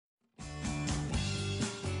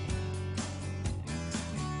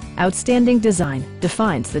Outstanding design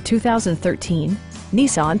defines the 2013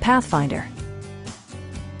 Nissan Pathfinder.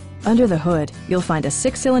 Under the hood, you'll find a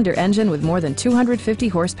 6-cylinder engine with more than 250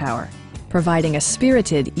 horsepower, providing a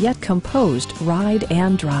spirited yet composed ride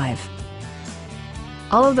and drive.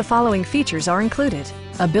 All of the following features are included: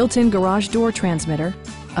 a built-in garage door transmitter,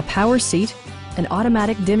 a power seat, an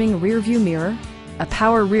automatic dimming rear-view mirror, a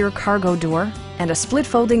power rear cargo door, and a split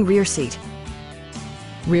folding rear seat.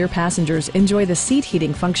 Rear passengers enjoy the seat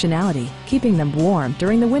heating functionality, keeping them warm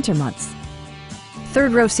during the winter months.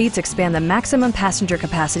 Third row seats expand the maximum passenger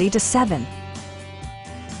capacity to 7.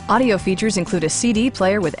 Audio features include a CD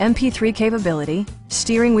player with MP3 capability,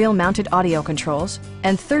 steering wheel mounted audio controls,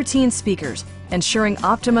 and 13 speakers, ensuring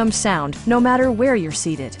optimum sound no matter where you're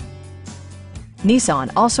seated.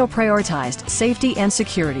 Nissan also prioritized safety and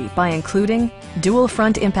security by including dual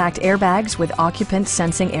front impact airbags with occupant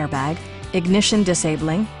sensing airbag, ignition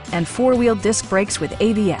disabling, and 4-wheel disc brakes with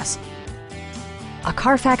ABS. A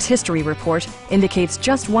Carfax history report indicates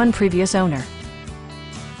just one previous owner.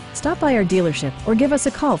 Stop by our dealership or give us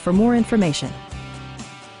a call for more information.